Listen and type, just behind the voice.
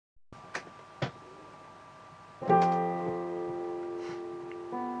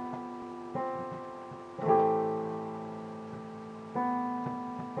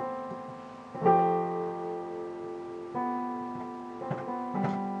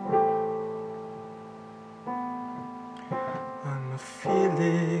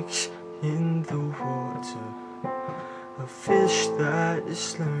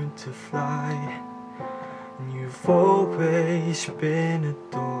first learned to fly, and you've always been a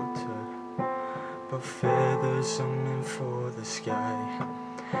daughter, but feathers are meant for the sky.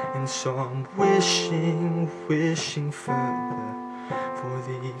 And so I'm wishing further for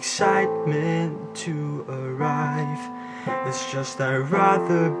the excitement to arrive. It's just I'd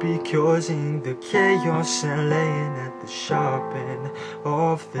rather be causing the chaos and laying at the sharp end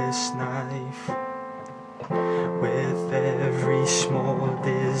of this knife. With every small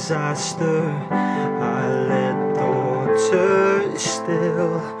disaster, I let daughter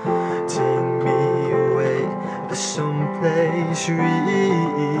still take me away to someplace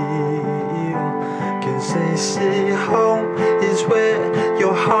real. 'Cause they say home is where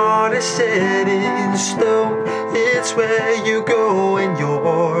your heart is set in stone. It's where you go when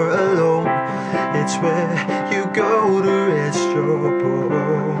you're alone. It's where you go to rest your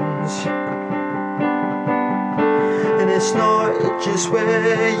bones. And it's not just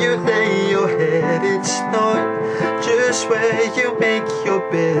where you lay your head, it's not just where you make your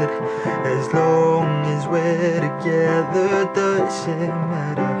bed. As long as we're together, doesn't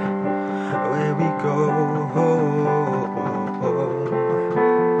matter where we go.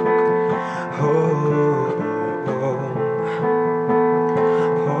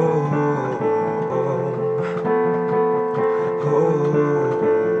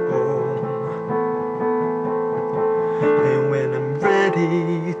 And when I'm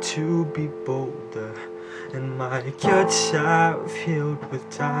ready to be bolder and my guts are filled with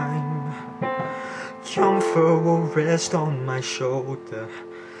time, comfort will rest on my shoulder,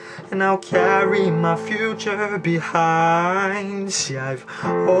 and I'll carry my future behind. See, I've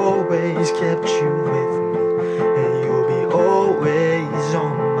always kept you with me, and you'll be always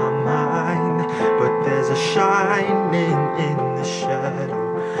on my mind. But there's a shining in the shadow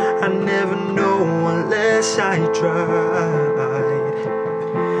I never know unless I tried.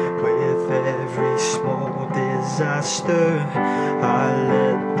 With every small disaster, I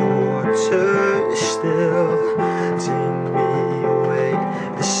let daughter still take me away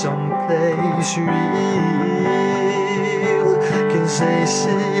to someplace real. 'Cause they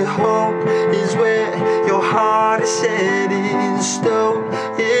say home is where your heart is set in stone.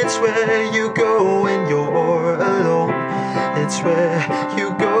 It's where you go when you're alone. It's where you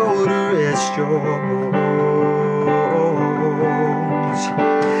go to rest your bones.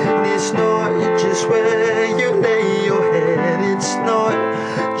 And it's not just where you lay your head, it's not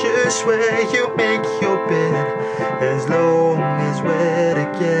just where you make your bed. As long as we're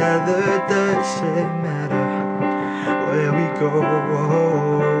together, doesn't matter where we go.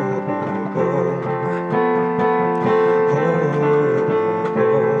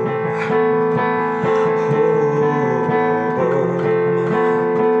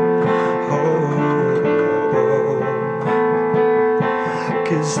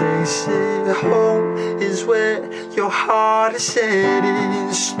 'Cause they say home is where your heart is set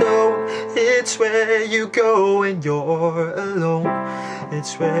in stone. It's where you go when you're alone.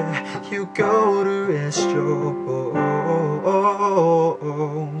 It's where you go to rest your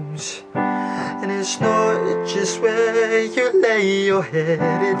bones. And it's not just where you lay your head,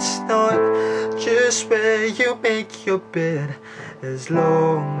 it's not just where you make your bed. As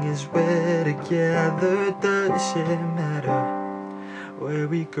long as we're together, doesn't matter where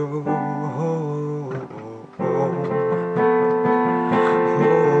we go.